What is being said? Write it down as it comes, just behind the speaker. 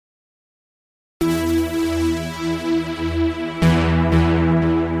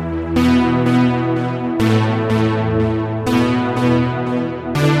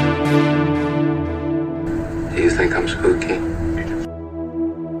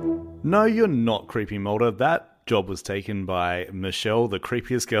No, you're not creepy, Mulder. That job was taken by Michelle, the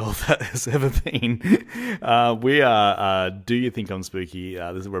creepiest girl that has ever been. We are Do You Think I'm Spooky?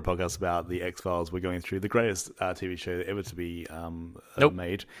 This is a podcast about the X-Files. We're going through the greatest TV show ever to be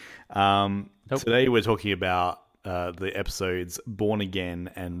made. Today we're talking about the episodes Born Again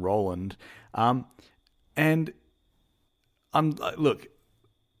and Roland. And look,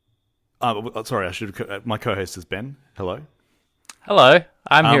 sorry, my co-host is Ben. Hello. Hello,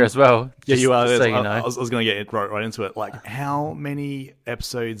 I'm here as well. Yeah, you are. So I was going to get right into it. Like, how many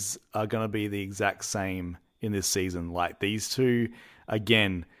episodes are going to be the exact same in this season? Like, these two,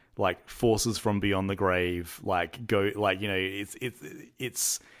 again, like forces from beyond the grave.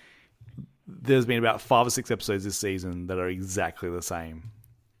 It's. There's been about 5 or 6 episodes this season that are exactly the same,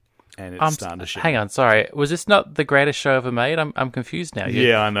 and it's starting to shift. Hang on, sorry. Was this not the greatest show ever made? I'm confused now.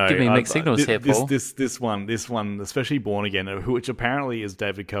 I know. Give me mixed signals here, Paul. This one, especially Born Again, which apparently is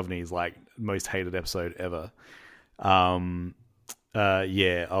David Duchovny's like most hated episode ever. I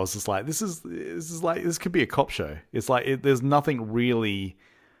was just like, this could be a cop show. It's like there's nothing really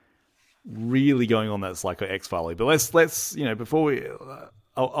going on that's like an X-Files. But let's before we,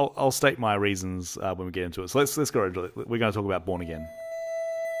 I'll state my reasons when we get into it. So let's go. We're going to talk about Born Again.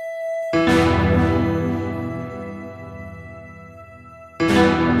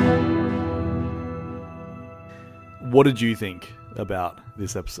 What did you think about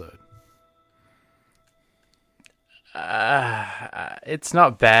this episode? It's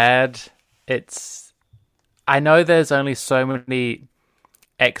not bad. I know there's only so many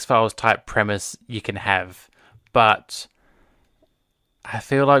X-Files type premise you can have, but I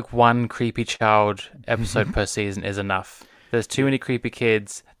feel like one creepy child episode per season is enough. There's too many creepy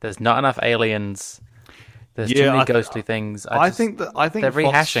kids. There's not enough aliens. There's too many ghostly things. I think they're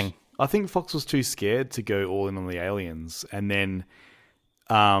rehashing. I think Fox was too scared to go all in on the aliens, and then,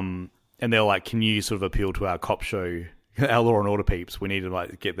 and they're like, "Can you sort of appeal to our cop show, our Law and Order peeps? We need to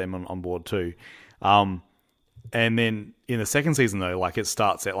like get them on board too." And then in the second season, though, like it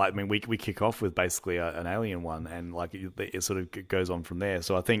starts at like, I mean, we kick off with basically an alien one, and like it sort of goes on from there.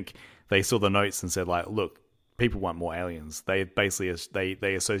 So I think they saw the notes and said like, "Look, people want more aliens. They basically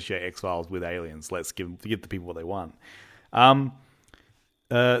they associate X-Files with aliens. Let's give the people what they want."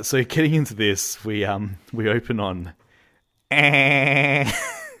 So getting into this, we open on not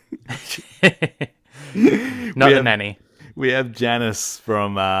the nanny. We have Janice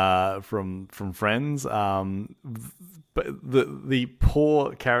from Friends, but the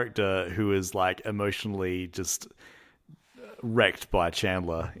poor character who is like emotionally just wrecked by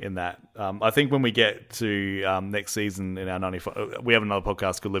Chandler in that. I think when we get to next season in our 95, we have another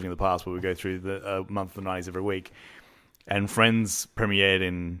podcast called Living in the Past where we go through the month of the 90s every week. And Friends premiered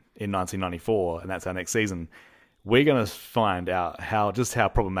in 1994, and that's our next season. We're going to find out how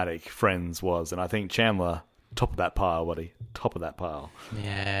problematic Friends was, and I think Chandler, top of that pile, buddy, top of that pile.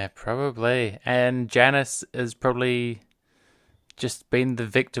 Yeah, probably. And Janice has probably just been the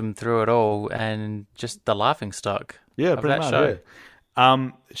victim through it all, and just the laughingstock. Yeah, of pretty that much. show.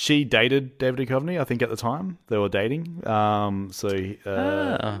 Yeah. She dated David Duchovny, I think, at the time they were dating.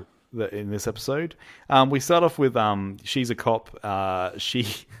 In this episode, we start off with she's a cop. She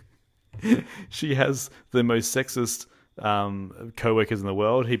has the most sexist co-workers in the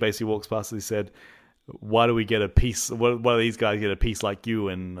world. He basically walks past and he said, "Why do we get a piece? Why do these guys get a piece like you?"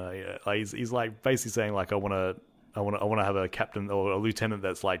 And he's like basically saying like, I want to have a captain or a lieutenant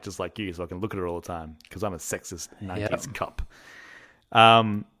that's like just like you, so I can look at her all the time because I'm a sexist 90s cop.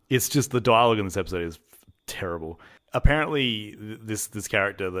 It's just the dialogue in this episode is terrible. Apparently, this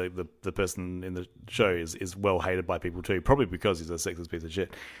character, the person in the show, is well hated by people too, probably because he's a sexist piece of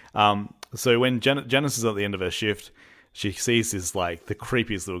shit. So when Janice is at the end of her shift, she sees this like the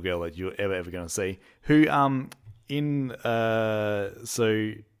creepiest little girl that you're ever going to see. Who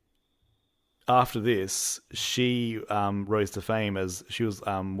so after this, she rose to fame as she was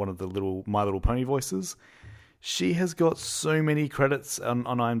one of the My Little Pony voices. She has got so many credits on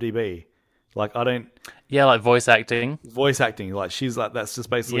IMDb. Like like voice acting. Like she's like that's just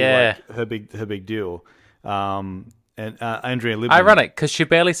basically like her big deal. And Andrea Libman. Ironic because she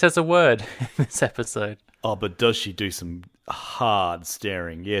barely says a word in this episode. Oh, but does she do some hard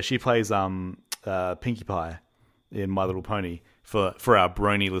staring? Yeah, she plays Pinkie Pie in My Little Pony for our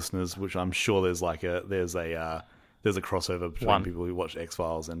Brony listeners, which I'm sure there's a crossover between people who watch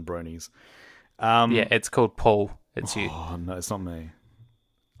X-Files and Bronies. It's called Paul. It's you. Oh no, it's not me.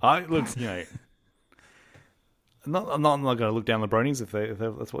 I'm not going to look down the bronies if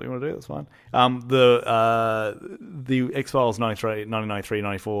that's what you want to do. That's fine. The X-Files 1993,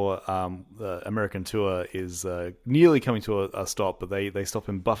 94 American tour is nearly coming to a stop, but they stop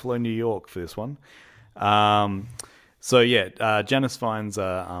in Buffalo, New York for this one. Janice finds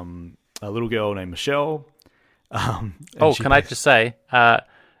a little girl named Michelle. Can I just say,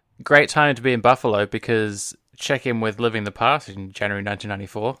 great time to be in Buffalo because check in with Living the Past in January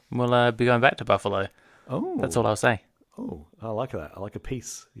 1994. We'll be going back to Buffalo. Oh, that's all I'll say. Oh, I like that. I like a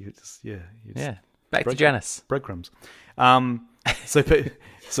piece. Back to Janice. Breadcrumbs. And then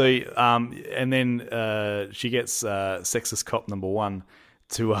she gets sexist cop number one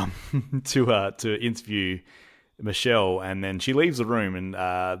to to interview Michelle, and then she leaves the room and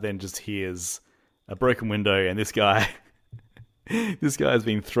then just hears a broken window, and this guy has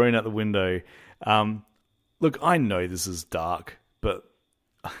been thrown out the window. Look, I know this is dark, but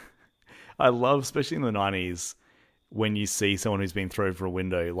I love, especially in the 90s, when you see someone who's been thrown through a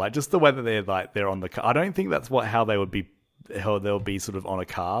window, like just the way that they're on the car. I don't think that's how they'll be sort of on a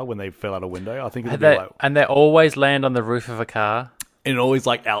car when they fell out a window. I think it'll be and they always land on the roof of a car, and always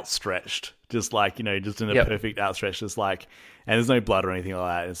like outstretched, just like just in a perfect outstretched, just like, and there's no blood or anything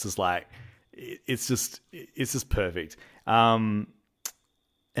like that. It's just like it's just perfect. And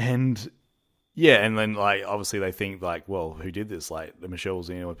then, like, obviously they think, like, well, who did this? Like, Michelle's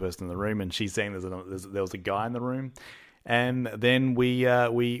the only person in the room, and she's saying there was a guy in the room. And then we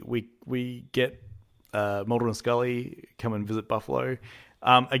get Mulder and Scully come and visit Buffalo.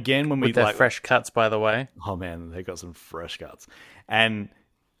 Again, when with their fresh cuts, by the way. Oh, man, they got some fresh cuts. And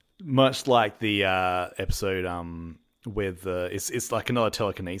much like the episode with it's like another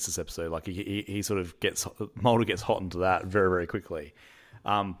telekinesis episode. Like, he sort of Mulder gets hot into that very, very quickly.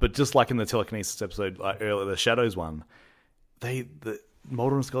 But just like in the telekinesis episode, like earlier, the Shadows one,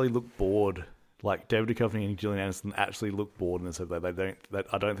 Mulder and Scully look bored. Like David Duchovny and Gillian Anderson actually look bored in this episode.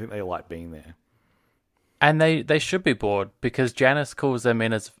 I don't think they like being there. And they should be bored because Janice calls them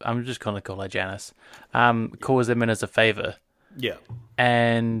in as, I'm just going to call her Janice, calls them in as a favor. Yeah.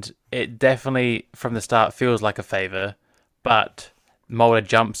 And it definitely from the start feels like a favor, but Mulder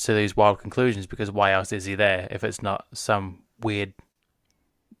jumps to these wild conclusions because why else is he there if it's not some weird,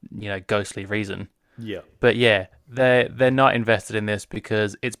 ghostly reason. Yeah. But yeah, they're not invested in this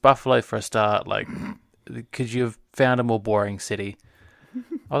because it's Buffalo for a start. Like, could you have found a more boring city?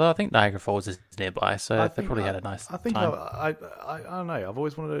 Although I think Niagara Falls is nearby, so they probably had a nice time. I don't know. I've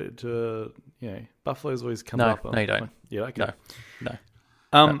always wanted to Buffalo's always come up. No, you don't. Yeah, okay.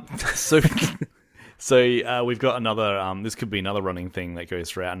 No. So we've got another. This could be another running thing that goes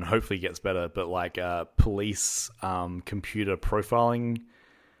throughout, and hopefully gets better. But like police computer profiling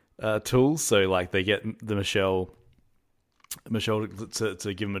tools. So like they get the Michelle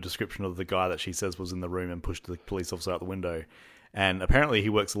to give him a description of the guy that she says was in the room and pushed the police officer out the window. And apparently he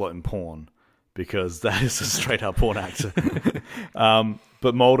works a lot in porn because that is a straight up porn actor.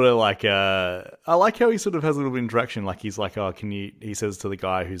 But Mulder, like, I like how he sort of has a little bit of interaction. Like he's like, oh, he says to the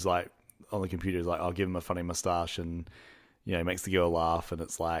guy who's like on the computer, he's like, I'll give him a funny mustache, and makes the girl laugh. And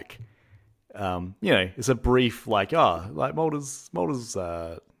it's like, it's a brief like, Mulder's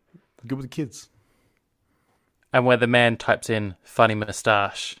good with the kids. And where the man types in funny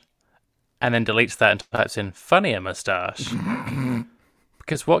mustache and then deletes that and types in funnier mustache.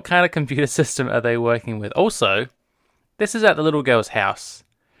 Because what kind of computer system are they working with? Also, this is at the little girl's house.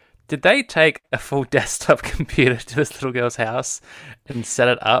 Did they take a full desktop computer to this little girl's house and set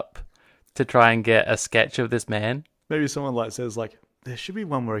it up to try and get a sketch of this man? Maybe someone says there should be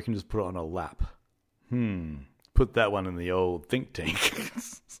one where I can just put it on a lap. Put that one in the old think tank.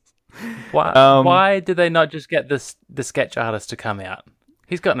 Why did they not just get the sketch artist to come out?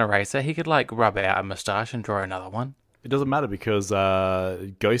 He's got an eraser. He could rub out a moustache and draw another one. It doesn't matter because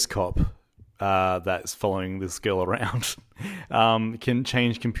Ghost Cop, that's following this girl around, can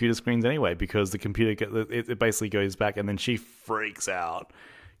change computer screens anyway because the computer it basically goes back, and then she freaks out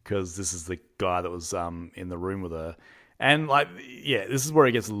because this is the guy that was in the room with her, and this is where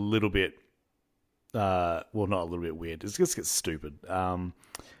it gets a little bit, not a little bit weird. It just gets stupid.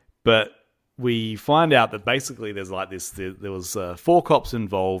 But we find out that basically there's there was 4 cops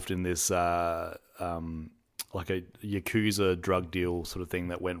involved in this a Yakuza drug deal sort of thing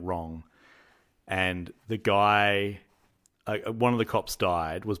that went wrong. And the guy, one of the cops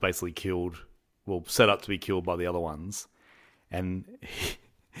died, was basically killed, set up to be killed by the other ones. And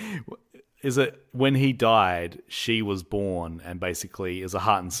when he died, she was born, and basically is a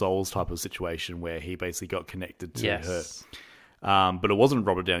heart and souls type of situation where he basically got connected to her. But it wasn't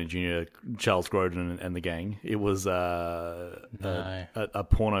Robert Downey Jr., Charles Grodin, and the gang. It was No. a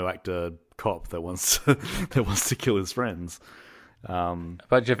porno actor cop that wants that wants to kill his friends. A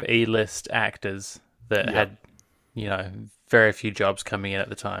bunch of E-list actors that Yep. had, very few jobs coming in at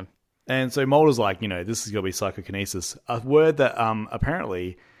the time. And so Mulder's like, this is going to be psychokinesis. A word that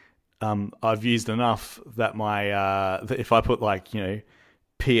apparently I've used enough that my that if I put like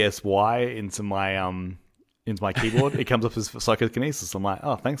PSY into my keyboard, it comes up as psychokinesis. I'm like,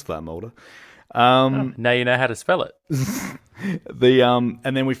 oh, thanks for that, Mulder. Now you know how to spell it.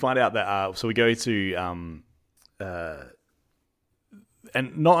 And then we find out that so we go to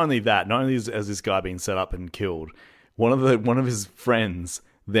and not only has this guy been set up and killed, one of his friends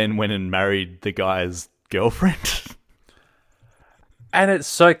then went and married the guy's girlfriend. And it's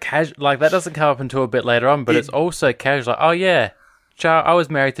so casual. Like, that doesn't come up until a bit later on, but it's also casual. Like, oh, yeah, I was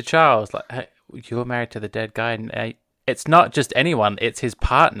married to Charles. Like, hey, you were married to the dead guy. And it's not just anyone. It's his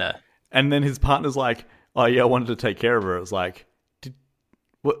partner. And then his partner's like, oh, yeah, I wanted to take care of her. It was like,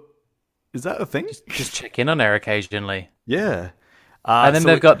 what? Is that a thing? Just check in on her occasionally. Yeah. And then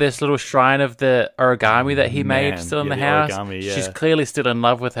they've got this little shrine of the origami that he made still in the house. Origami, yeah. She's clearly still in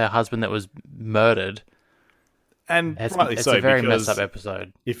love with her husband that was murdered. And It's so, a very because messed up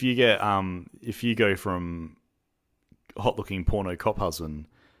episode. if you go from hot looking porno cop husband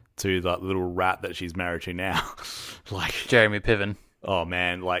to that little rat that she's married to now, like Jeremy Piven. oh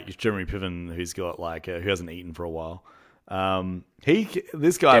man, like Jeremy Piven, who's got who hasn't eaten for a while.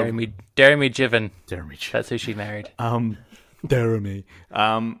 This guy Jeremy Jiven. Jeremy Ch- That's who she married. Jeremy.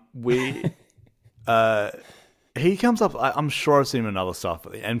 He comes up. I'm sure I've seen him in other stuff,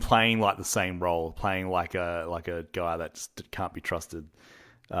 and playing like the same role, playing like a guy that just can't be trusted.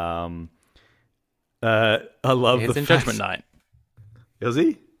 I love He's the in fact- Judgment Night. Is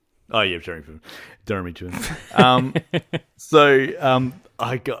he? Oh yeah, Jeremy Piven. So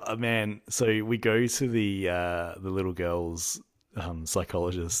I got man. So we go to the little girl's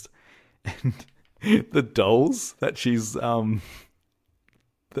psychologist, and the dolls that she's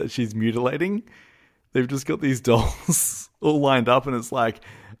mutilating. They've just got these dolls all lined up, and it's like,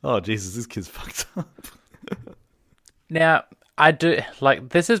 oh Jesus, this kid's fucked up. Now, I do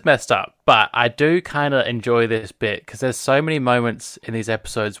this is messed up, but I do kind of enjoy this bit because there's so many moments in these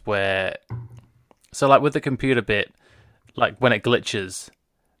episodes where, so like with the computer bit, like when it glitches,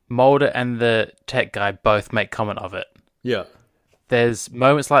 Mulder and the tech guy both make comment of it. Yeah. There's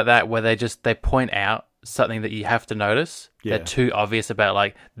moments like that where they point out something that you have to notice. Yeah. They're too obvious about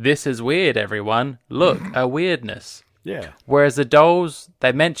like, this is weird, everyone. Look, a weirdness. Yeah. Whereas the dolls,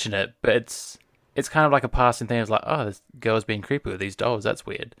 they mention it, but it's kind of like a passing thing. It's like, oh, this girl's being creepy with these dolls. That's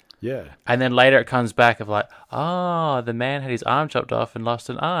weird. Yeah. And then later it comes back of like, oh, the man had his arm chopped off and lost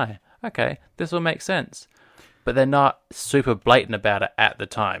an eye. Okay, this will make sense. But they're not super blatant about it at the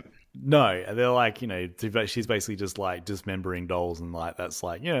time. No, they're like, she's basically just like dismembering dolls, and like that's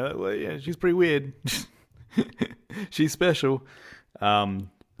like, yeah, she's pretty weird. She's special. But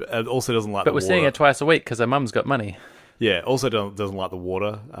it also doesn't like. But the we're seeing water. her twice a week because her mum's got money. Yeah, also doesn't like the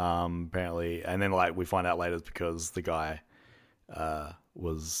water, apparently. And then like we find out later it's because the guy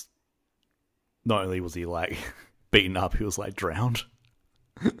was not only was he like beaten up, he was like drowned.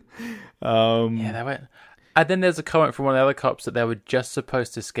 Yeah, they went. And then there's a comment from one of the other cops that they were just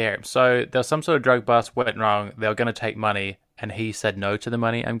supposed to scare him. So there was some sort of drug bust went wrong. They were going to take money, and he said no to the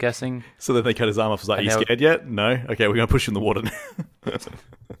money, I'm guessing. So then they cut his arm off. Was like, are you And scared yet? No? Okay, we're going to push you in the water now.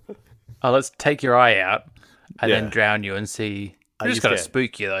 Oh, let's take your eye out and Yeah. then drown you and see. Are We're you just going to scared?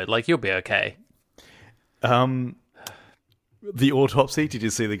 spook you, though. Like, you'll be okay. The autopsy, did you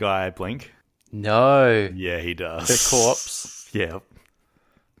see the guy blink? No. Yeah, he does. The corpse. Yeah.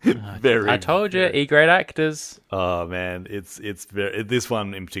 Very. I told you, E-grade actors. Oh man, it's very. This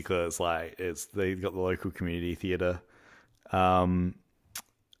one in particular, they've got the local community theatre. I've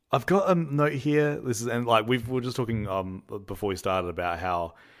got a note here. We were just talking before we started about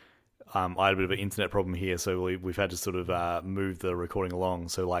how I had a bit of an internet problem here, so we've had to sort of move the recording along.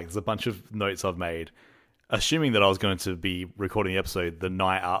 So like, there's a bunch of notes I've made, assuming that I was going to be recording the episode the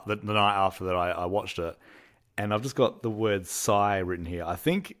night after that I watched it. And I've just got the word sigh written here. I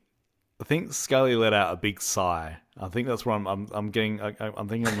think Scully let out a big sigh. I think that's what I'm getting. I'm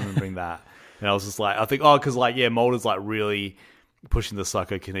thinking I'm remembering that. And I was just like, because like, yeah, Mulder's like really pushing the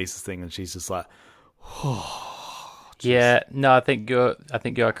psychokinesis thing, and she's just like, Yeah, no, I think you're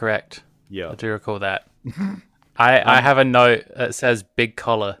correct. yeah, I do recall that. I have a note that says big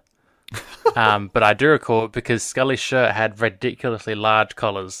collar. But I do recall it because Scully's shirt had ridiculously large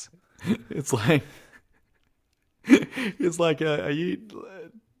collars. it's like, are you?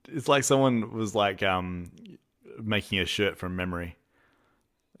 It's like someone was like, making a shirt from memory.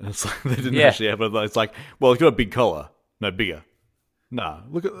 And it's like they didn't actually have it. It's like, well, it's got a big collar. No, bigger. No,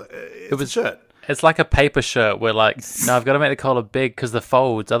 look at it was a shirt. It's like a paper shirt where like, no, I've got to make the collar big because the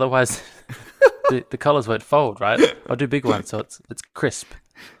folds. Otherwise, the collars won't fold, right? I'll do big ones so it's crisp.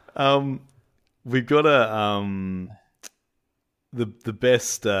 We've got the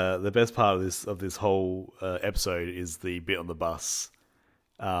best part of this whole episode is the bit on the bus.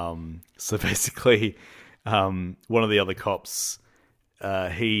 So basically, one of the other cops,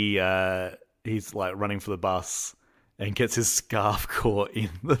 he's like running for the bus and gets his scarf caught in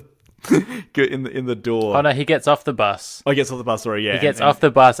the in the door. Oh no, he gets off the bus. Oh, he gets off the bus. Sorry, yeah. He gets off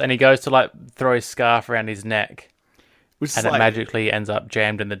the bus and he goes to like throw his scarf around his neck, which and it magically ends up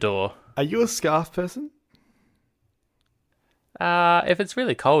jammed in the door. Are you a scarf person? If it's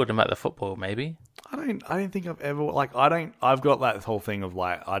really cold, I'm at the football, maybe. I don't think I've ever I've got that whole thing of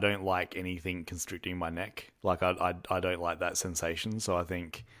like I don't like anything constricting my neck. Like I don't like that sensation. So I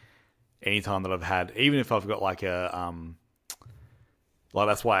think anytime that I've had, even if I've got like a like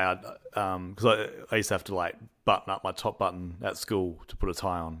that's why because I used to have to like button up my top button at school to put a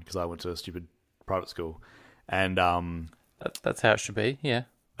tie on because I went to a stupid private school, and that's how it should be. Yeah.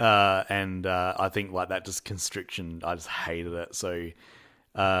 I think like that just constriction, I just hated it. So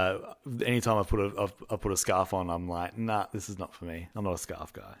anytime I put a scarf on, I'm like, nah, this is not for me. I'm not a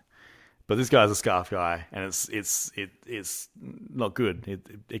scarf guy. But this guy's a scarf guy, and it's not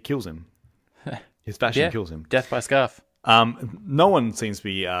good. It kills him. His fashion kills him. Death by scarf. No one seems to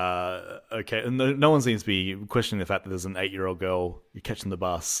be okay. No one seems to be questioning the fact that there's an 8-year-old girl catching the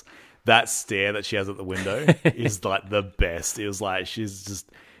bus. That stare that she has at the window is like the best. It was like she's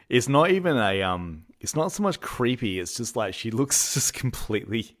just. It's not even it's not so much creepy. It's just like she looks just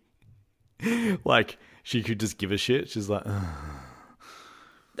completely like she could just give a shit. She's like. Ugh.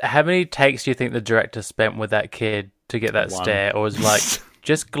 How many takes do you think the director spent with that kid to get that stare, or was like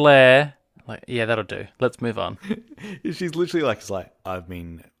just glare? Like, yeah, that'll do. Let's move on. She's literally like, it's like I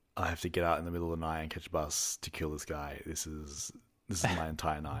have to get out in the middle of the night and catch a bus to kill this guy. This is my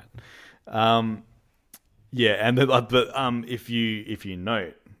entire night. Yeah, and but if you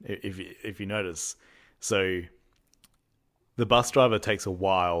notice, so the bus driver takes a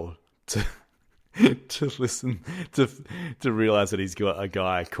while to listen to realize that he's got a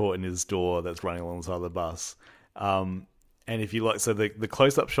guy caught in his door that's running alongside the bus. And if you like, so the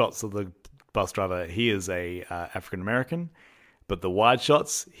close-up shots of the bus driver, he is a African American, but the wide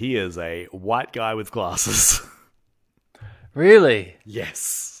shots, he is a white guy with glasses. Really?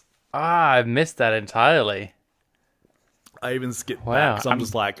 Yes. I missed that entirely. I even skipped back because I'm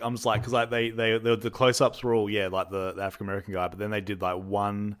just like because like they the close-ups were all like the African American guy, but then they did like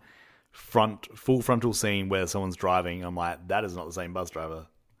one full frontal scene where someone's driving. I'm like, that is not the same bus driver.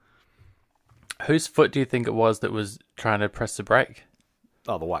 Whose foot do you think it was that was trying to press the brake?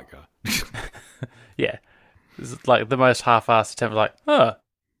 Oh, the white guy. Yeah. This is like the most half-assed attempt, like,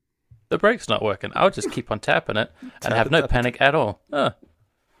 the brake's not working. I'll just keep on tapping it and have no panic at all.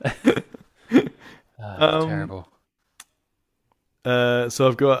 Terrible. So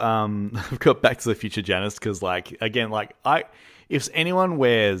I've got Back to the Future Janice because, like, again, like if anyone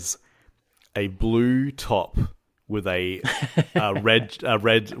wears a blue top with a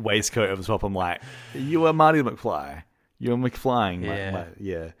red waistcoat over the top, I'm like, you are Marty McFly. You're McFlying. Yeah.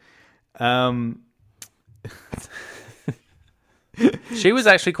 Yeah. She was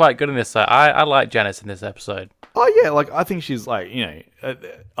actually quite good in this. So I like Janice in this episode. Oh yeah, like I think she's like,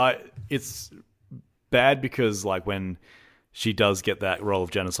 it's bad because like when she does get that role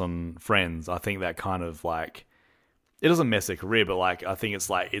of Janice on Friends, I think that kind of like it doesn't mess her career, but like I think it's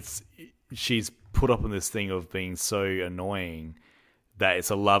like she's put up on this thing of being so annoying that it's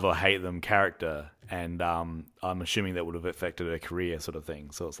a love or hate them character, and I'm assuming that would have affected her career, sort of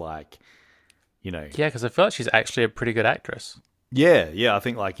thing. So it's like, yeah, because I feel like she's actually a pretty good actress. Yeah, I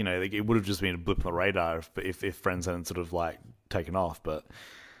think like it would have just been a blip on the radar if Friends hadn't sort of like taken off, but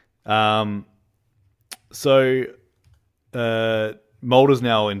so Mulder's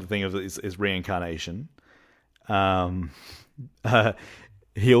now in the thing of his reincarnation.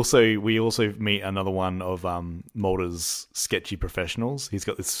 We also meet another one of Mulder's sketchy professionals. He's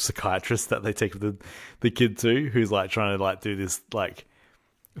got this psychiatrist that they take the kid to, who's like trying to like do this like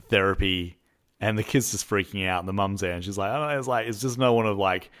therapy, and the kid's just freaking out, and the mum's there, and she's like, oh, it's just no one of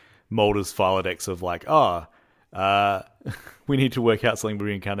like Mulder's Filodex of like, we need to work out something with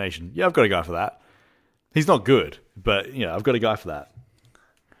reincarnation. Yeah, I've got a guy for that. He's not good, but I've got a guy for that.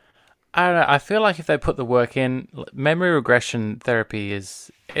 I don't know. I feel like if they put the work in, memory regression therapy it's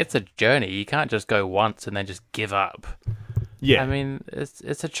a journey. You can't just go once and then just give up. Yeah, I mean,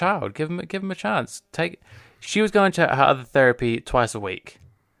 it's a child. Give him a chance. she was going to her other therapy twice a week,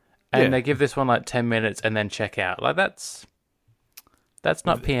 and Yeah. they give this one like 10 minutes and then check out. Like that's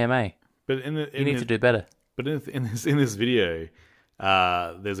not PMA. But in the You need to do better. But in this video,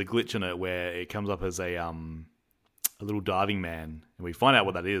 there's a glitch in it where it comes up as a little diving man, and we find out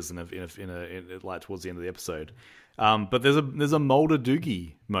what that is in like towards the end of the episode. But there's a Mulder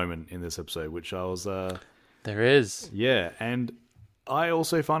Doogie moment in this episode, which I was There is. yeah, and I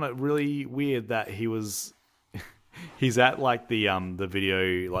also find it really weird that he's at like the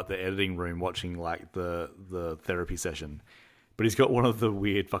video, like the editing room, watching like the therapy session, but he's got one of the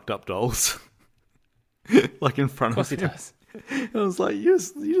weird fucked up dolls like in front of him. Of course he does. I was like, you're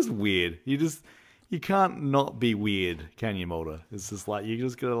just weird. You can't not be weird, can you, Mulder? It's just like you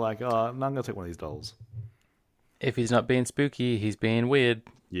just gotta like, oh, no, I'm gonna take one of these dolls. If he's not being spooky, he's being weird.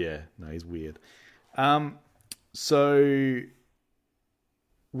 Yeah, no, he's weird. So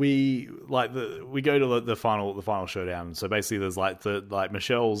we go to the final showdown. So basically, there's like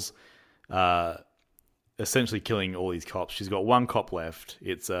Michelle's essentially killing all these cops. She's got one cop left.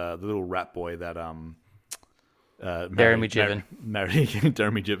 It's the little rat boy that Jeremy Jiven.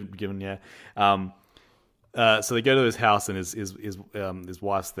 Jeremy Jiven, yeah. So they go to his house, and his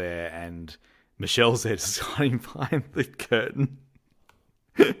wife's there, and Michelle's there just hiding behind the curtain.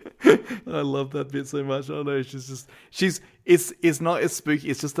 I love that bit so much. I don't know, it's not as spooky.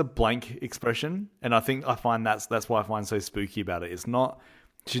 It's just a blank expression, and I find that's why I find so spooky about it.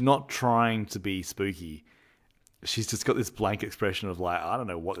 She's not trying to be spooky. She's just got this blank expression of like, I don't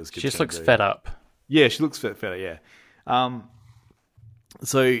know what this kid's She just gonna looks do. fed up. Yeah, she looks fed up. Yeah.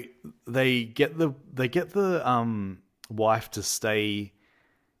 So they get the wife to stay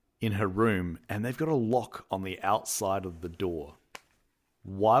in her room, and they've got a lock on the outside of the door.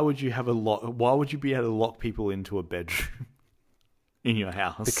 Why would you have a lock? Why would you be able to lock people into a bedroom in your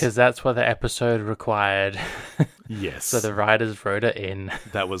house? Because that's what the episode required. Yes. So the writers wrote it in.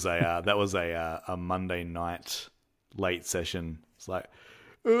 That was a Monday night late session. It's like,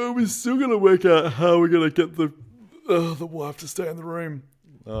 we're still gonna work out how we're gonna get the wife to stay in the room.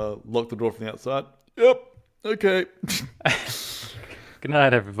 Lock the door from the outside. Yep. Okay. Good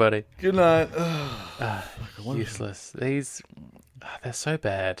night, everybody. Good night. Useless. They're so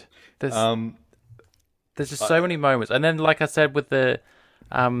bad. There's just I- so many moments, and then, like I said, with the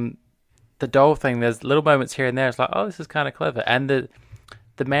doll thing, there's little moments here and there. It's like, oh, this is kind of clever, and the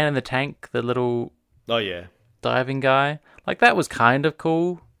man in the tank, the little Oh yeah. diving guy, like that was kind of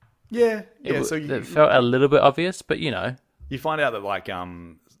cool. Yeah. Yeah. It, So it felt a little bit obvious, but you know, you find out that like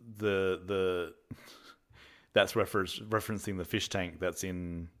the that's referencing the fish tank that's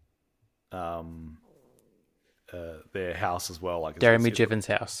in their house as well, like Jeremy Jiven's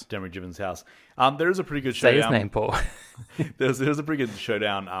house. Jeremy Jiven's house. There is a pretty good Say showdown. his name, Paul. There's a pretty good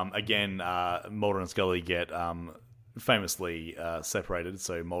showdown. Again, Mulder and Scully get famously separated,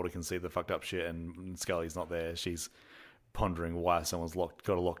 so Mulder can see the fucked up shit, and Scully's not there. She's pondering why someone's got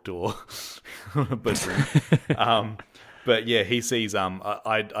a locked door. But yeah, he sees.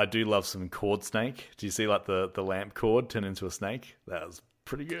 I do love some cord snake. Do you see like the lamp cord turn into a snake? That was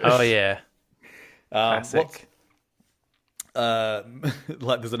pretty good. Oh yeah, classic. Like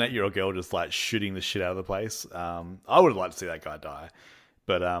there's an 8-year-old girl just like shooting the shit out of the place. I would like to see that guy die,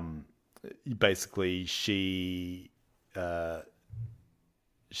 but basically she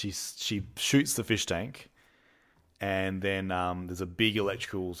shoots the fish tank, and then there's a big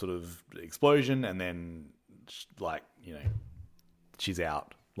electrical sort of explosion, and then like, you know, she's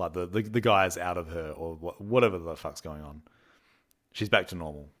out. Like the guy's out of her, or whatever the fuck's going on. She's back to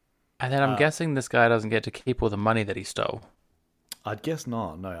normal. And then I'm guessing this guy doesn't get to keep all the money that he stole. I'd guess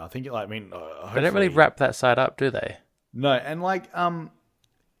not. No, I think like, I mean, They don't really wrap that side up, do they? No, and like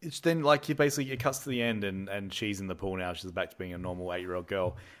it's then like it cuts to the end, and she's in the pool now. She's back to being a normal 8-year-old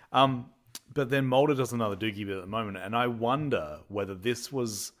girl. But then Mulder does another dookie bit at the moment, and I wonder whether this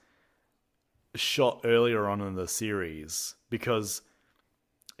was shot earlier on in the series, because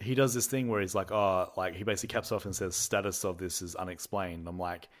he does this thing where he's like, he basically caps off and says status of this is unexplained. I'm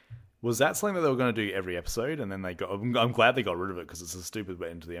like, was that something that they were going to do every episode? And then I'm glad they got rid of it, because it's a stupid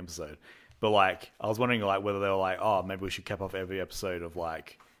way into the episode. But like, I was wondering like whether they were like, oh, maybe we should cap off every episode of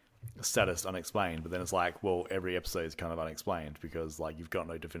like status unexplained. But then it's like, well, every episode is kind of unexplained because like you've got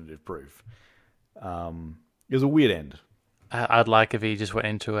no definitive proof. It was a weird end. I'd like if he just went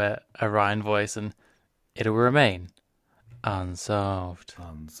into a Ryan voice and it'll remain unsolved.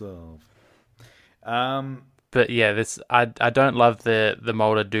 But yeah, I don't love the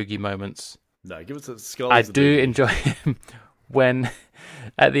Mulder Doogie moments. No, give us a skull. I do enjoy him when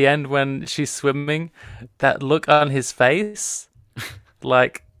at the end when she's swimming, that look on his face,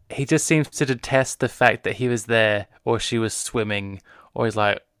 like he just seems to detest the fact that he was there or she was swimming, or he's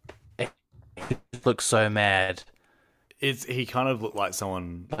like, he looks so mad. He kind of looked like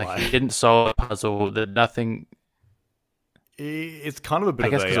someone Like he didn't solve a puzzle. That nothing. It's kind of a bit I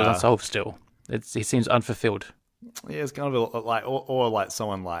of guess a because it was unsolved still. He seems unfulfilled. yeah, it's kind of like or like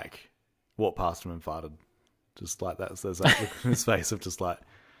someone like walked past him and farted, just like that. There's that look in his face of just like,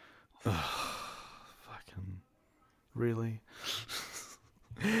 oh, fucking really.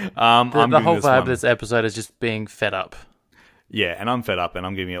 The whole vibe of this episode is just being fed up. Yeah, and I'm fed up, and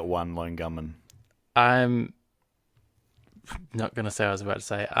I'm giving it 1 lone gunman. I'm not going to say what I was about to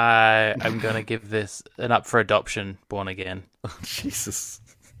say. I'm going to give this an up for adoption, Born Again. Oh, Jesus.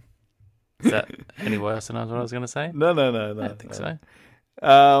 Is that any worse than what I was going to say? No. I don't think so.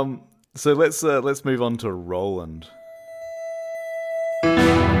 So let's move on to Roland.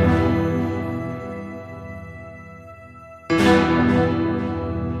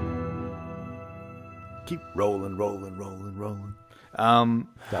 Keep rolling.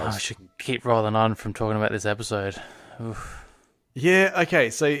 I should keep rolling on from talking about this episode. Oof. Yeah, okay,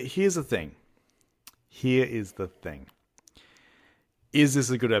 so here's the thing. Is this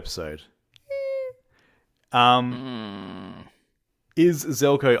a good episode? Is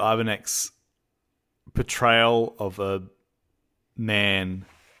Zeljko Ivanek's portrayal of a man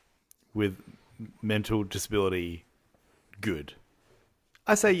with mental disability good?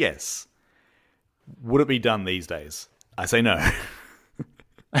 I say yes. Would it be done these days? I say no.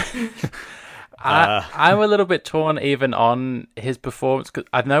 I'm a little bit torn even on his performance, because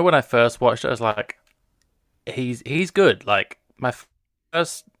I know when I first watched it, I was like, he's good. Like, my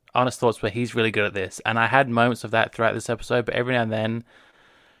first honest thoughts were he's really good at this, and I had moments of that throughout this episode, but every now and then,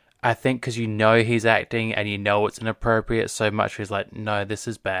 I think because you know he's acting and you know it's inappropriate so much, he's like, no, this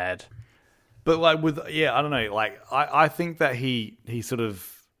is bad. But like I don't know, like I think that he sort of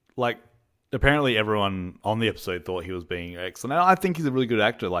like, apparently everyone on the episode thought he was being excellent. And I think he's a really good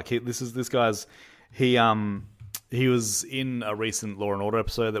actor. Like he was in a recent Law and Order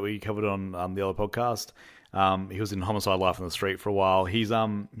episode that we covered on the other podcast. He was in Homicide: Life on the Street for a while. He's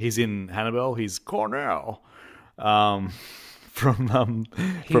in Hannibal. He's Cornell from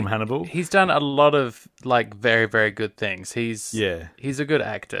Hannibal. He's done a lot of like very, very good things. He's a good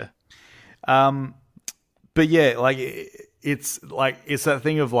actor. But yeah, like it's that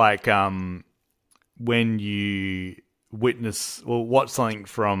thing of like when you watch something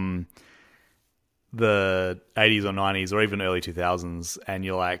from the 80s or 90s or even early 2000s, and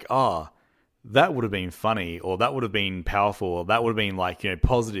you're like, oh, that would have been funny, or that would have been powerful, or that would have been like,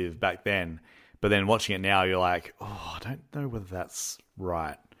 positive back then. But then watching it now, you're like, oh, I don't know whether that's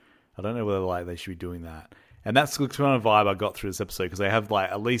right. I don't know whether like they should be doing that. And that's the kind of vibe I got through this episode, because they have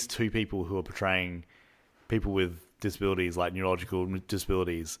like at least 2 people who are portraying people with disabilities, like neurological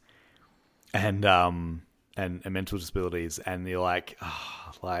disabilities and mental disabilities, and you're like,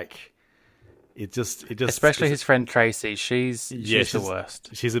 oh, like it just especially his friend Tracy. She's the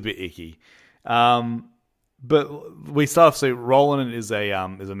worst. She's a bit icky. But we start off. So Roland is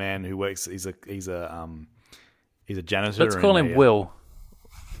a man who works. He's a janitor. Let's call him Will.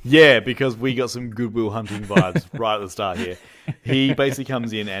 Yeah, because we got some Good Will Hunting vibes right at the start here. He basically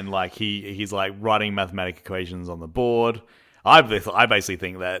comes in and like he's like writing mathematical equations on the board. I basically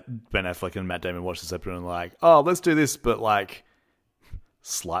think that Ben Affleck and Matt Damon watched this episode and like, oh, let's do this, but like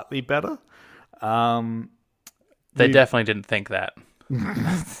slightly better. They definitely didn't think that.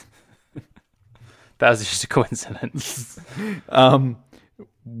 That was just a coincidence.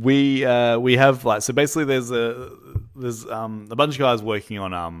 We have like, so basically there's a bunch of guys working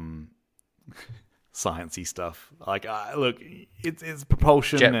on sciencey stuff. Like look, it's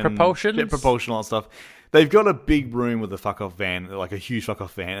propulsion, jet propulsion, all that stuff. They've got a big room with a fuck off van, like a huge fuck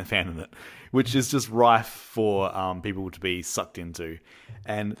off fan in it, which is just rife for people to be sucked into.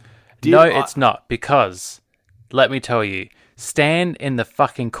 And it's not, because let me tell you, stand in the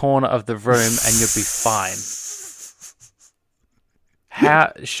fucking corner of the room and you'll be fine.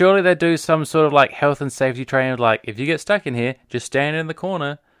 Surely they do some sort of like health and safety training, like if you get stuck in here, just stand in the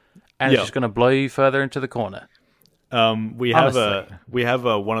corner and it's just going to blow you further into the corner. We have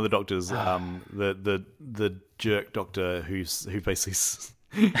one of the doctors, the jerk doctor who basically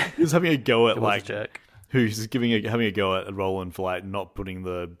who's having a go at like who's having a go at Roland for like not putting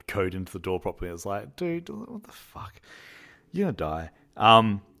the code into the door properly. It's like, dude, what the fuck? You're gonna die.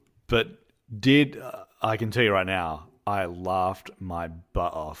 But I can tell you right now, I laughed my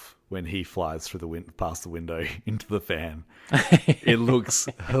butt off when he flies through past the window into the fan. It looks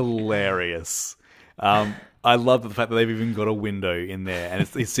hilarious. I love the fact that they've even got a window in there, and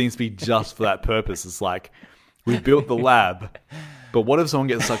it seems to be just for that purpose. It's like, we built the lab, But what if someone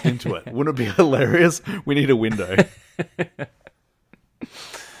gets sucked into it? Wouldn't it be hilarious? We need a window.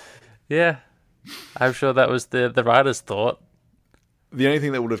 Yeah, I'm sure that was the writer's thought. The only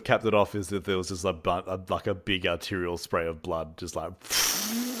thing that would have capped it off is if there was just like a big arterial spray of blood, just like.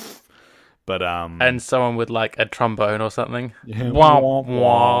 But And someone with like a trombone or something. Yeah. Wah,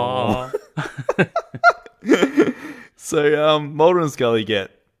 wah. So Mulder and Scully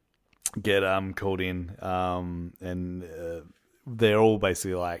get called in, and they're all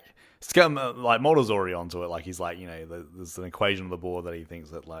basically like Mulder's already onto it. Like he's like, there's an equation on the board that he thinks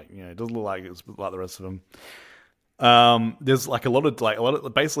that it doesn't look like it's like the rest of them. There's like a lot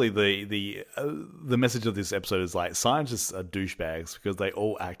of basically the message of this episode is like scientists are douchebags because they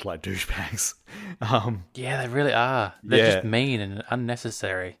all act like douchebags. Yeah, they really are. They're just mean and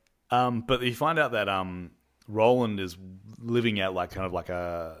unnecessary. But you find out that Roland is living at like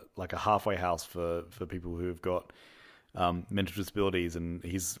a halfway house for people who have got mental disabilities, and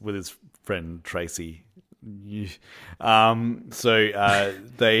he's with his friend Tracy. So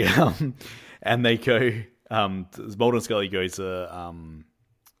they and they go. Mulder and Scully go to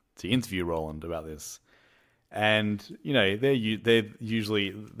interview Roland about this, and they're the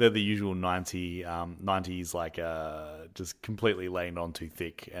usual 90s like just completely laying on too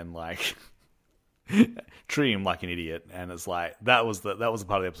thick and like treat him like an idiot, and it's like that was the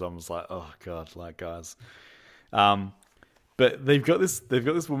part of the episode I was like, oh god, like guys, but they've got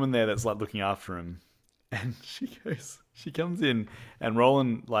this woman there that's like looking after him, and she comes in, and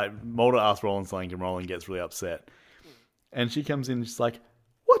Roland, like Mulder asks Roland something, and Roland gets really upset, and she comes in and she's like,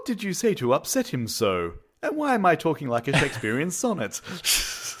 what did you say to upset him so? And why am I talking like a Shakespearean sonnet?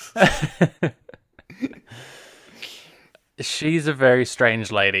 She's a very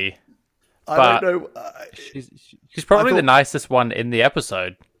strange lady. I don't know. She's probably the nicest one in the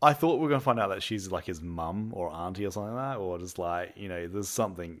episode. I thought we were going to find out that she's like his mum or auntie or something like that, or just like, there's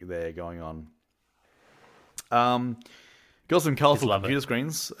something there going on. Got some colourful computer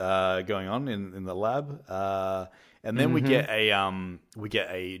screens going on in the lab, and then we get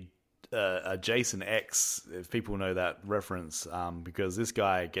a Jason X, if people know that reference, because this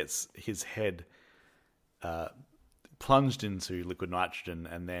guy gets his head plunged into liquid nitrogen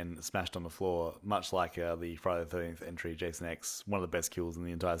and then smashed on the floor, much like the Friday the 13th entry, Jason X, one of the best kills in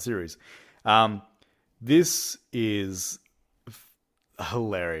the entire series. This is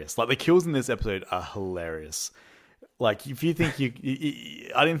hilarious. Like, the kills in this episode are hilarious. Like, if you think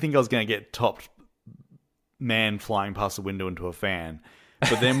I didn't think I was going to get topped man flying past the window into a fan.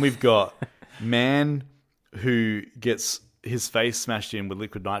 But then we've got man who gets his face smashed in with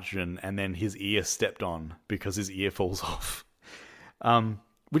liquid nitrogen and then his ear stepped on because his ear falls off.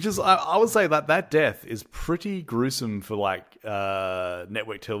 Which is, I would say that death is pretty gruesome for like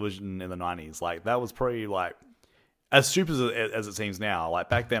network television in the 90s. Like, that was probably like, as stupid as it seems now, like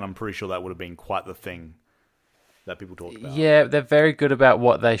back then I'm pretty sure that would have been quite the thing that people talked about. Yeah, they're very good about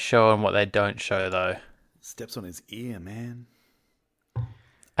what they show and what they don't show, though. Steps on his ear, man.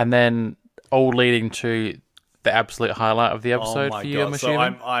 And then all leading to the absolute highlight of the episode for you, I'm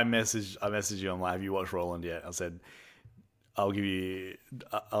assuming? So I messaged you. I'm like, have you watched Roland yet? I said, I'll give you.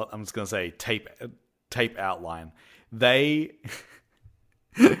 I'm just gonna say tape outline.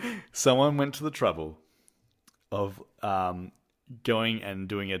 Someone went to the trouble of going and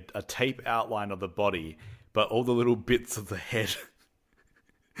doing a tape outline of the body, but all the little bits of the head.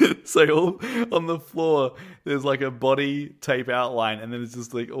 So all on the floor, there's like a body tape outline, and then it's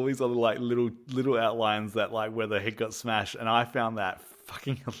just like all these other like little outlines that like where the head got smashed, and I found that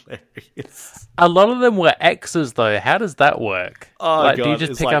fucking hilarious. A lot of them were X's though. How does that work? Oh, like, God. Do you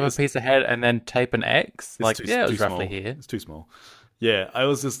just pick up a piece of head and then tape an X? Like, it was roughly here. It's too small. Yeah, I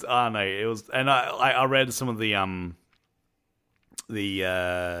was just, I don't know. It was, and I read some of the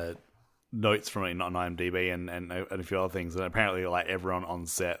notes from it on IMDb and a few other things, and apparently like everyone on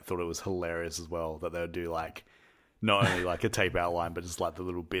set thought it was hilarious as well that they would do like not only like a tape outline but just like the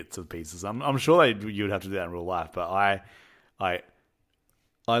little bits of pieces. I'm sure you would have to do that in real life, but I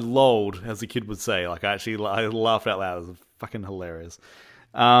lolled, as the kid would say. Like, I laughed out loud. It was fucking hilarious.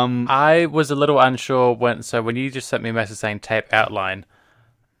 I was a little unsure when you just sent me a message saying tape outline.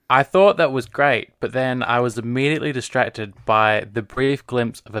 I thought that was great, but then I was immediately distracted by the brief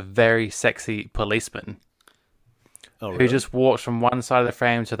glimpse of a very sexy policeman who just walks from one side of the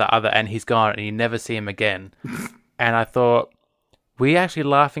frame to the other, and he's gone, and you never see him again. And I thought, were you actually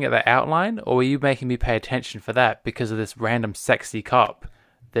laughing at the outline, or were you making me pay attention for that because of this random sexy cop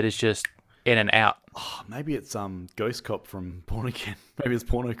that is just in and out? Oh, maybe it's Ghost Cop from Born Again. Maybe it's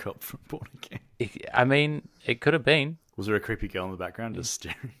Porno Cop from Born Again. I mean, it could have been. Was there a creepy girl in the background just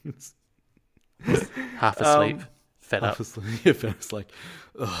staring? Half asleep. Fed up. It's like,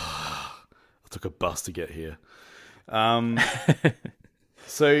 ugh, I took a bus to get here.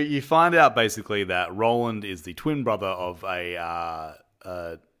 So you find out basically that Roland is the twin brother of a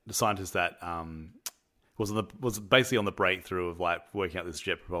scientist that was basically on the breakthrough of like working out this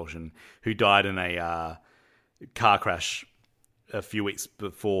jet propulsion, who died in a car crash a few weeks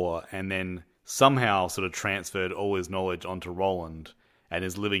before, and then somehow sort of transferred all his knowledge onto Roland and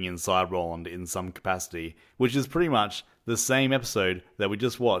is living inside Roland in some capacity, which is pretty much the same episode that we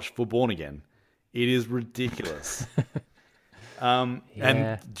just watched for Born Again. It is ridiculous. And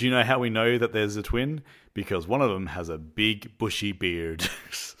do you know how we know that there's a twin? Because one of them has a big bushy beard.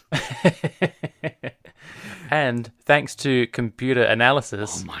 And thanks to computer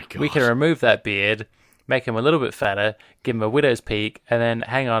analysis, we can remove that beard, make him a little bit fatter, give him a widow's peak, and then,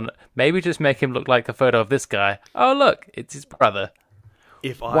 hang on, maybe just make him look like a photo of this guy. Oh, look, it's his brother.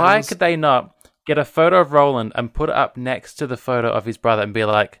 Why could they not get a photo of Roland and put it up next to the photo of his brother and be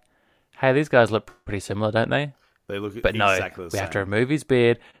like, hey, these guys look pretty similar, don't they? They look but exactly no, the same. We have to remove his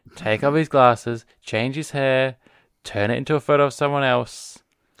beard, take off his glasses, change his hair, turn it into a photo of someone else.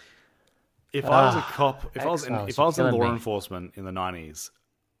 If I was a cop, if I was in law enforcement in the 90s,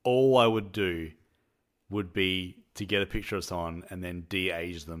 all I would do would be to get a picture of someone and then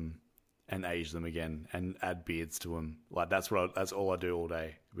de-age them and age them again and add beards to them. Like that's all I do all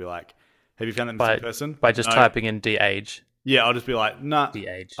day. Be like, have you found that missing person? By just typing in de-age. Yeah, I'll just be like, nah.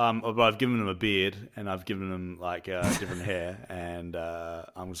 De-age. But I've given them a beard and I've given them like different hair, and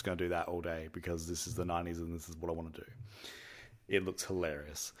I'm just going to do that all day because this is the 90s and this is what I want to do. It looks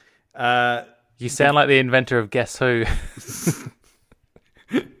hilarious. You sound like the inventor of Guess Who.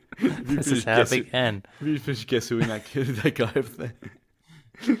 This is how it began. Have you finished Guess Who in that guy over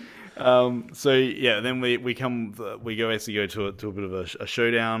there? So yeah, then we basically go to a bit of a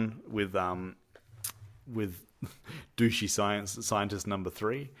showdown with douchey scientist number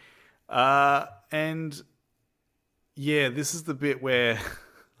 3, and yeah, this is the bit where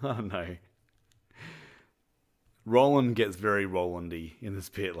I don't know. Roland gets very Rolandy in this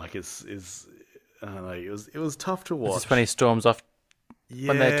bit. Like it's I don't know. It was tough to watch. Is this when he storms off? Yeah.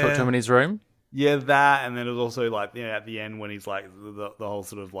 When they talk to him in his room? Yeah, that, and then it was also like, you know, at the end when he's like the whole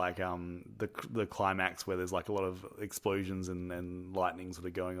sort of like the climax where there's like a lot of explosions and lightning sort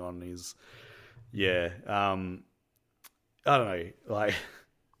of going on. I don't know, like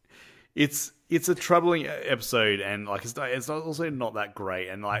it's a troubling episode, and like it's also not that great,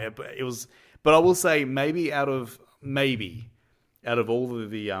 and like it was, but I will say maybe out of all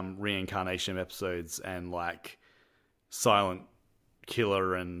of the reincarnation episodes and like Silent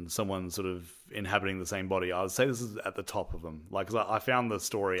Killer and someone sort of inhabiting the same body, I would say this is at the top of them. Like, 'cause I found the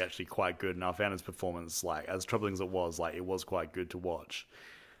story actually quite good, and I found his performance, like, as troubling as it was quite good to watch.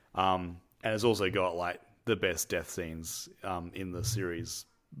 And it's also got like the best death scenes in the series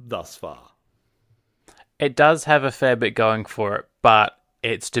thus far. It does have a fair bit going for it, but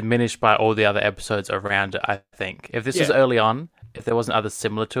it's diminished by all the other episodes around it, I think. If this was early on, if there wasn't others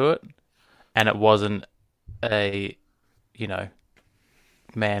similar to it, and it wasn't a,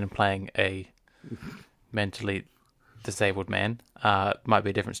 man playing a mentally disabled man, might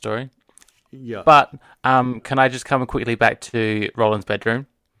be a different story. Yeah. But can I just come quickly back to Roland's bedroom?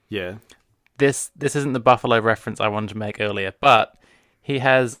 Yeah. This isn't the Buffalo reference I wanted to make earlier, but he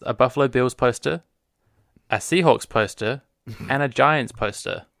has a Buffalo Bills poster, a Seahawks poster, and a Giants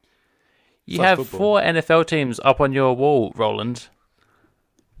poster. You have football. 4 NFL teams up on your wall, Roland.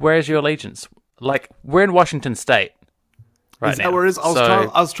 Where's your allegiance? Like, we're in Washington State right now. Where it is?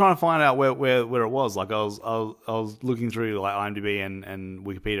 I was trying to find out where it was. Like, I was looking through like IMDb and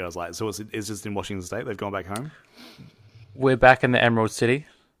Wikipedia. I was like, so it's just in Washington State? They've gone back home? We're back in the Emerald City.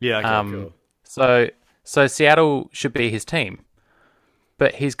 Yeah, okay, cool. So Seattle should be his team,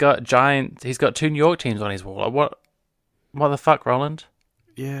 but he's got 2 New York teams on his wall. Like, what the fuck, Roland?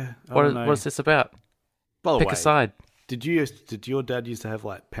 Yeah, what is this about? By the Pick way, a side. Did your dad used to have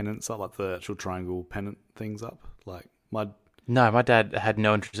like pennants up, like the actual triangle pennant things up? Like No, my dad had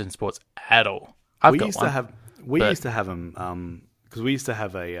no interest in sports at all. We used to have them because we used to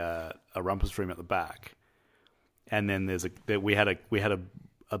have a rumpus room at the back, and then we had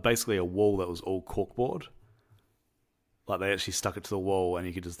a basically a wall that was all corkboard. Like they actually stuck it to the wall, and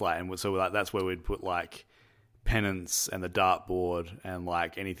you could just that's where we'd put like pennants and the dartboard and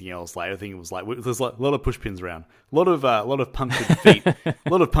like anything else. Like everything was like there's like a lot of push pins around, a lot of punctured feet, a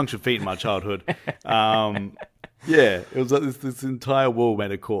lot of punctured feet in my childhood. Yeah, it was like this entire wall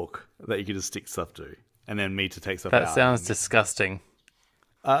made of cork that you could just stick stuff to, and then me to take stuff out. That sounds disgusting.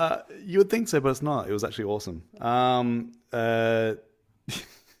 You would think so, but it's not. It was actually awesome.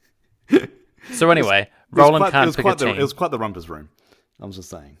 So anyway, Roland can't pick a team. It was quite the rumpus room. I'm just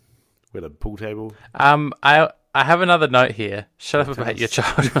saying. We had a pool table. I have another note here. Shut up about your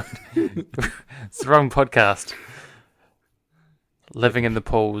childhood. It's the wrong podcast. Living in the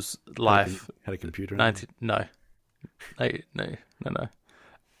pool's life. Had a computer. No.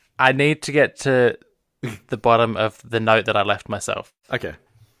 I need to get to the bottom of the note that I left myself. Okay.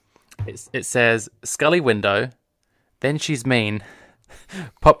 It says, Scully window, then she's mean,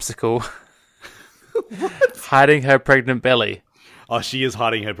 popsicle, hiding her pregnant belly. Oh, she is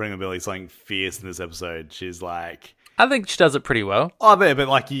hiding her pregnant belly, something fierce in this episode. She's like... I think she does it pretty well. Oh, there, but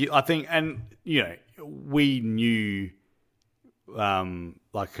like, I think, and, you know, we knew,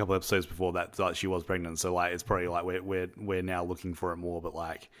 like a couple episodes before that, like, she was pregnant, so, like, it's probably, like, we're now looking for it more, but,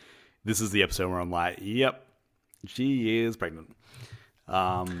 like, this is the episode where I'm like, yep, she is pregnant.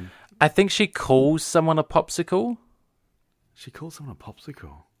 I think she calls someone a popsicle. She calls someone a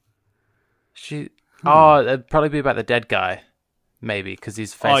popsicle? Oh, it'd probably be about the dead guy, maybe, because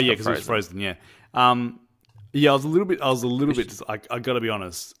his face. Oh yeah, because he's frozen. Yeah, yeah. I was a little bit. I got to be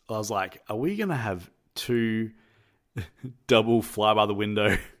honest. I was like, are we gonna have two double fly by the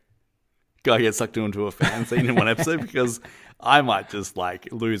window guy get sucked into a fan scene in one episode? Because I might just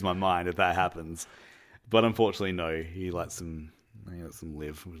like lose my mind if that happens. But unfortunately, no. He lets them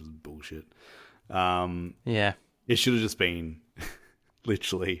live, which is bullshit. Yeah. It should have just been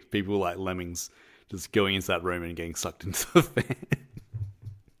literally people like lemmings just going into that room and getting sucked into the fan.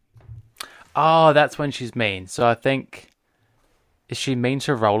 Oh, that's when she's mean. So I think... Is she mean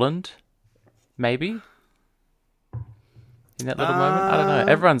to Roland? Maybe? In that little moment? I don't know.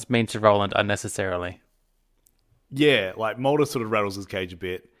 Everyone's mean to Roland unnecessarily. Yeah, like Mulder sort of rattles his cage a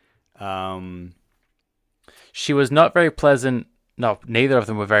bit. She was not very pleasant. No, neither of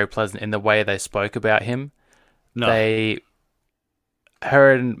them were very pleasant in the way they spoke about him. No.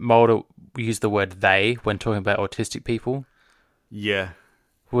 Her and Mulder used the word they when talking about autistic people. Yeah.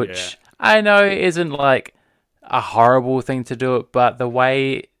 Which I know isn't like a horrible thing to do it, but the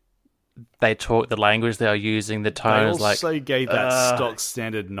way they talk, the language they are using, the tone is like... They also gave that stock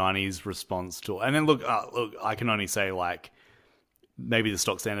standard 90s response to... And then look, I can only say like maybe the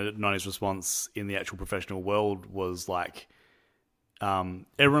stock standard 90s response in the actual professional world was like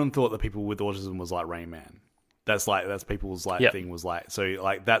everyone thought that people with autism was like Rain Man. That's people's like thing was like, so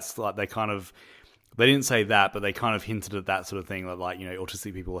like that's like they didn't say that, but they kind of hinted at that sort of thing that like, you know,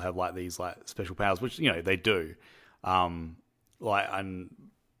 autistic people have like these like special powers, which, you know, they do. Like, and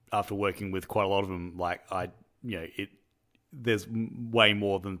after working with quite a lot of them, like there's way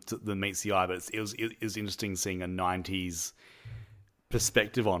more than meets the eye, but it was interesting seeing a 90s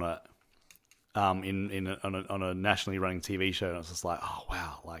perspective on it. On a nationally running TV show, and it's just like, oh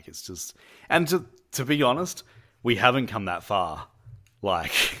wow, like it's just, and to be honest, we haven't come that far,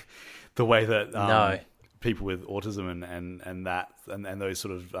 like the way that people with autism and those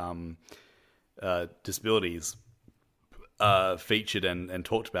sort of disabilities featured and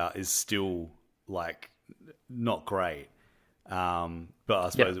talked about is still like not great. But I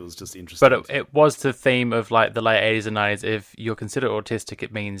suppose it was just interesting. But it was the theme of like the late 80s and 90s. If you're considered autistic,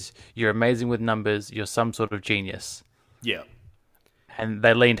 it means you're amazing with numbers, you're some sort of genius. Yeah. And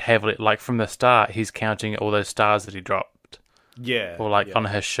they leaned heavily, like from the start, he's counting all those stars that he dropped. Yeah. Or like on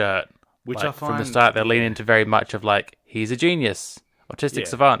her shirt. Which like, I find... From the start, they lean into very much of like, he's a genius. Autistic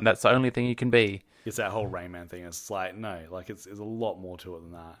savant, that's the only thing you can be. It's that whole Rain Man thing. It's like, no, like it's a lot more to it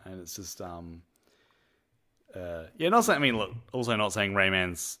than that. And it's just... not saying. I mean, look. Also, not saying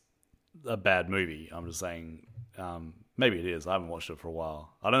Rayman's a bad movie. I'm just saying maybe it is. I haven't watched it for a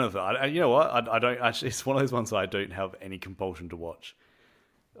while. I don't know if you know what. I don't actually. It's one of those ones that I don't have any compulsion to watch.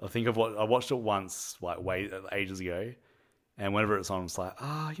 I think I watched it once, like ages ago, and whenever it's on, it's like,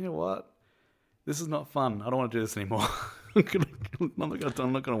 you know what? This is not fun. I don't want to do this anymore.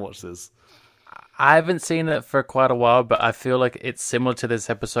 I'm not gonna watch this. I haven't seen it for quite a while, but I feel like it's similar to this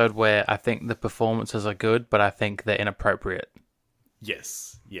episode where I think the performances are good, but I think they're inappropriate.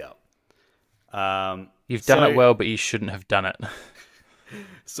 Yes. Yeah. You've done it well, but you shouldn't have done it.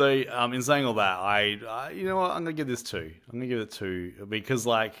 So, in saying all that, I you know what? I'm gonna give this 2. I'm gonna give it 2 because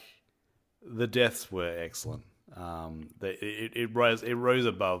like the deaths were excellent. It rose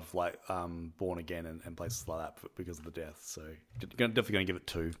above like Born Again and places like that because of the death. So, definitely gonna give it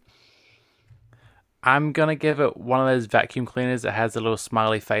 2. I'm going to give it one of those vacuum cleaners that has a little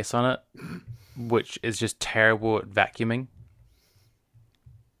smiley face on it, which is just terrible at vacuuming.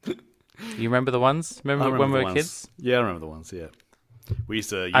 You remember the ones? Remember when we were kids? Yeah, I remember the ones, yeah. We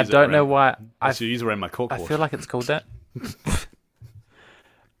used to use I don't know why. I used to use it around my cork. I feel like it's called that.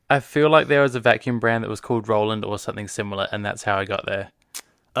 I feel like there was a vacuum brand that was called Roland or something similar, and that's how I got there.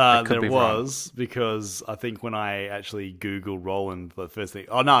 I could There be wrong. was, because I think when I actually Googled Roland, the first thing.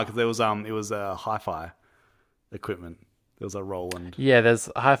 Oh no, because there was it was hi-fi equipment. There was a Roland. Yeah, there's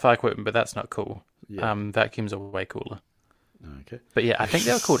hi-fi equipment, but that's not cool. Yeah. Vacuums are way cooler. Okay. But yeah, I think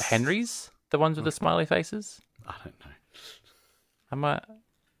they were called Henrys, the ones with the smiley faces. I don't know.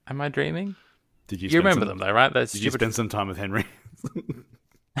 Am I dreaming? Did You remember them though, right? Those Did you stupid. spend some time with Henry?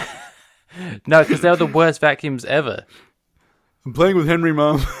 No, because they were the worst vacuums ever. I'm playing with Henry,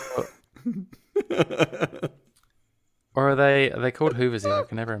 Mum. Or are they called Hoovers here? I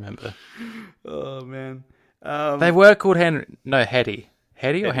can never remember. Oh man. They were called Henry. No, Hetty.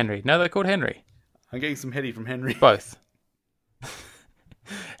 Hetty or Henry? No, they're called Henry. I'm getting some Hetty from Henry. Both.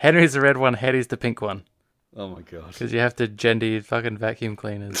 Henry's the red one, Hetty's the pink one. Oh my god. Because you have to gender fucking vacuum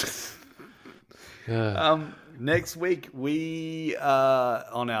cleaners. Ugh. Next week we are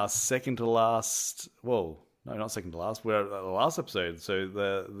on our second to last. Well, no, not second to last. We're at the last episode. So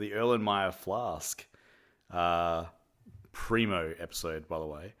the Erlenmeyer Flask, primo episode, by the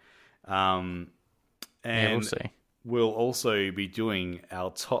way. And Yeah, we'll see. we'll also be doing our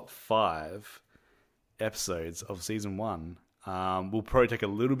top 5 episodes of season 1. We'll probably take a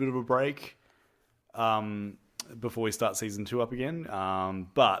little bit of a break before we start season 2 up again.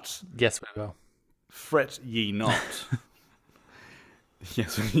 But Yes, we will. fret ye not.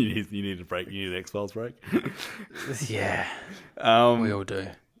 Yes, you need a break. You need an X-Files break. Yeah, we all do.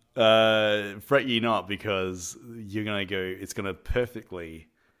 Fret ye not, because you're gonna go. It's gonna perfectly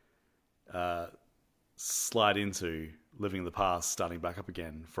slide into living in the past, starting back up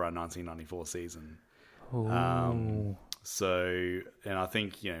again for our 1994 season. So, and I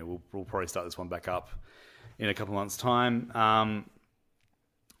think we'll probably start this one back up in a couple of months' time. I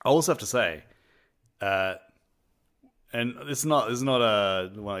also have to say, and it's not one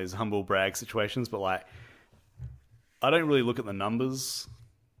of these humble brag situations, but like, I don't really look at the numbers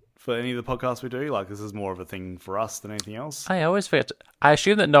for any of the podcasts we do. Like, this is more of a thing for us than anything else. I always forget. I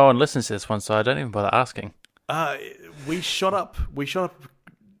assume that no one listens to this one, so I don't even bother asking. We shot up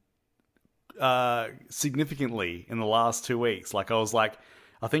significantly in the last 2 weeks. Like,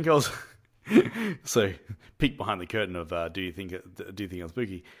 I think I was so peek behind the curtain of do you think I'm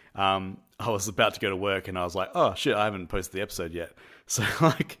spooky? I was about to go to work and I was like, oh shit, I haven't posted the episode yet. So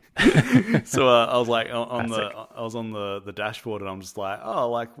like, I was like I was on the dashboard and I'm just like, oh,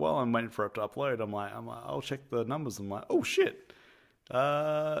 like, well, I'm waiting for it to upload. I'm like, I'll check the numbers. I'm like, oh shit,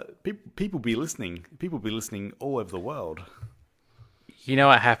 people be listening. People be listening all over the world. You know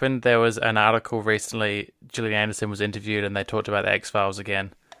what happened? There was an article recently. Gillian Anderson was interviewed, and they talked about the X-Files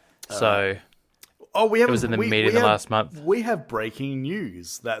again. So, it was in the media last month. We have breaking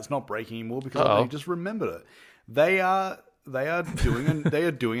news. That's not breaking anymore because I just remembered it. They are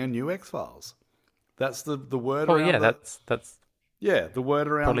doing a new X-Files. That's the word. Oh around yeah, that's the word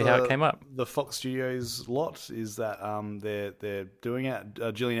around probably how it came up. The Fox Studios lot is that they're doing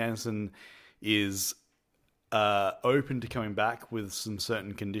it. Gillian Anderson is open to coming back with some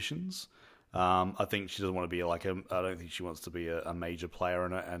certain conditions. I think she doesn't want to be I don't think she wants to be a major player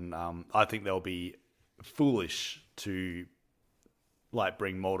in it, and I think they'll be foolish to like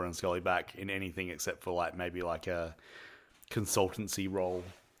bring Mulder and Scully back in anything except for like maybe like a consultancy role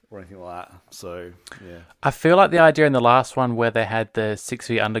or anything like that. So yeah, I feel like the idea in the last one where they had the 6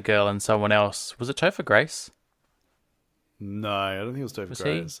 Feet Under girl and someone else, was it Topher Grace? no, I don't think it was Topher Was he?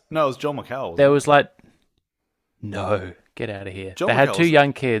 Grace. No, it was John McHale. There was like, no, get out of here. John They had McHale two was-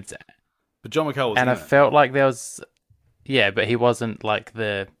 young kids, but John McHale was and in I it. felt like there was, yeah, but he wasn't like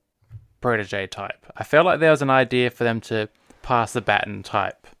the protege type. I felt like there was an idea for them to pass the baton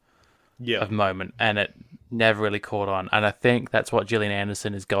type Yeah, of moment, and it never really caught on. And I think that's what Gillian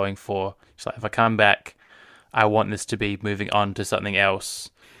Anderson is going for. She's like, if I come back, I want this to be moving on to something else.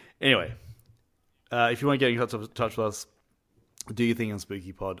 Anyway, if you want to get in touch with us, do you think on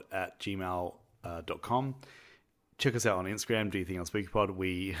spookypod at gmail.com. Check us out on Instagram, do you think on spookypod.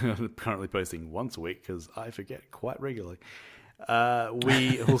 We are currently posting once a week because I forget quite regularly.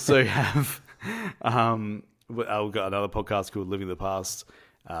 We also have we've got another podcast called Living the Past.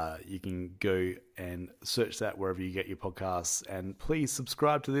 You can go and search that wherever you get your podcasts, and please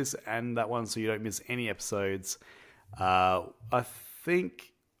subscribe to this and that one so you don't miss any episodes. I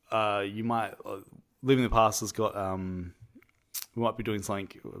think you might Living the Past has got we might be doing something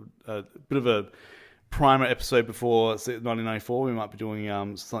a bit of a primer episode before 1994. We might be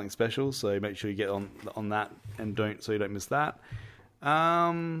doing something special, so make sure you get on that and so you don't miss that.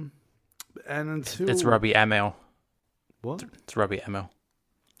 And until It's Robbie Amell. what? It's Robbie Amell.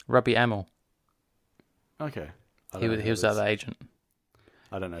 Robbie Amell. Okay, He was the other agent.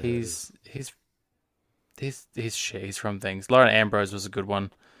 I don't know. Who it is. He's He's shit. He's from things. Lauren Ambrose was a good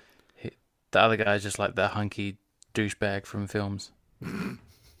one. The other guy is just like the hunky douchebag from films.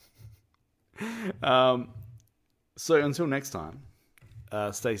 So until next time,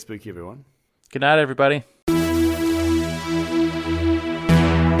 stay spooky, everyone. Good night, everybody. Do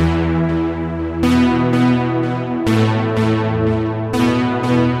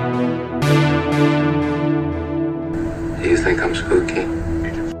you think I'm spooky?